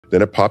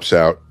then it pops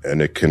out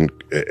and it can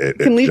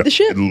leave the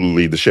ship.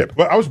 Leave the ship.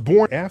 But I was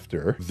born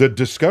after the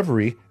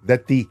discovery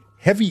that the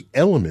heavy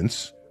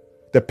elements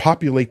that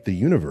populate the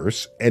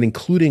universe, and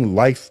including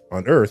life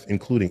on Earth,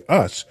 including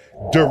us,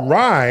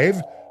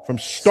 derive from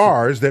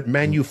stars that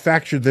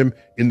manufactured them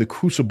in the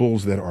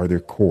crucibles that are their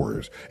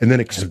cores, and then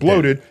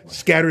exploded,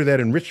 scatter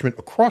that enrichment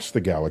across the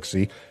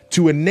galaxy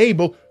to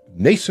enable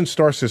nascent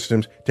star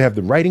systems to have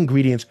the right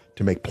ingredients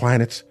to make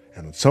planets,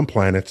 and on some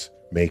planets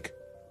make...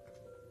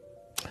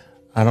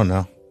 I don't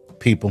know.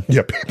 People.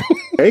 Yeah, people.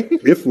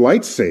 If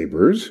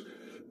lightsabers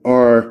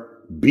are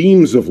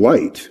beams of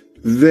light,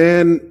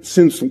 then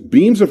since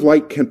beams of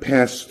light can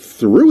pass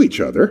through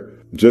each other,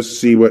 just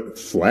see what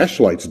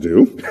flashlights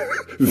do,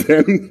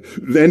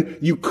 then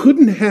you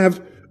couldn't have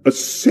a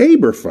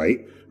saber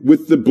fight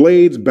with the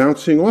blades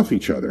bouncing off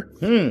each other.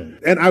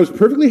 And I was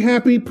perfectly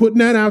happy putting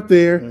that out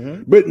there,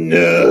 but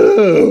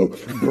no,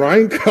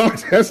 Brian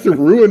Cox has to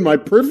ruin my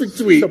perfect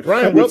tweet. So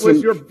Brian, what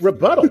was your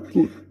rebuttal?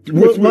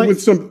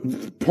 With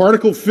some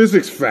particle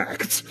physics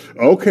facts.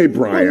 Okay,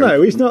 Brian. Well,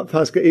 no, it's not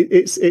particle.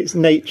 It's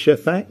nature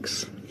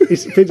facts.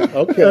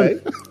 Okay.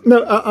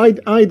 No,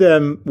 I'd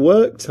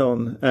worked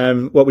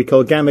on what we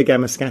call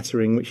gamma-gamma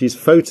scattering, which is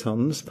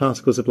photons,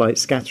 particles of light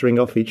scattering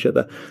off each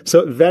other.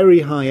 So at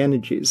very high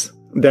energies,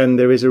 then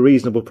there is a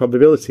reasonable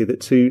probability that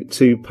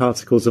two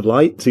particles of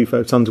light, two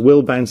photons,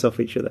 will bounce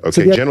off each other. Okay,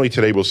 so generally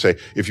today we'll say,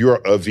 if you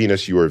are of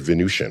Venus, you are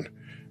Venusian.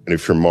 And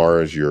if you're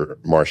Mars, you're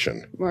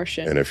Martian.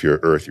 And if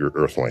you're Earth, you're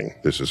Earthling.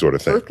 This is sort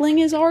of thing. Earthling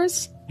is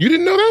ours? You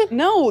didn't know that?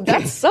 No,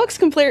 that sucks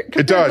compared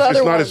It does. to other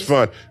It's not ones. as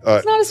fun.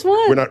 It's not as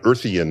fun. We're not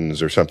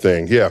Earthians or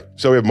something. Yeah.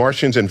 So we have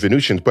Martians and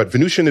Venusians, but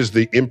Venusian is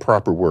the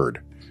improper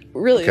word.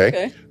 Really?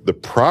 Okay. The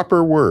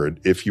proper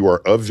word, if you are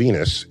of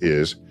Venus,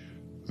 is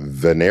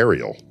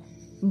venereal.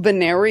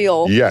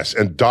 Venereal. Yes,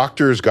 and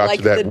doctors got like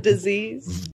to that. the disease?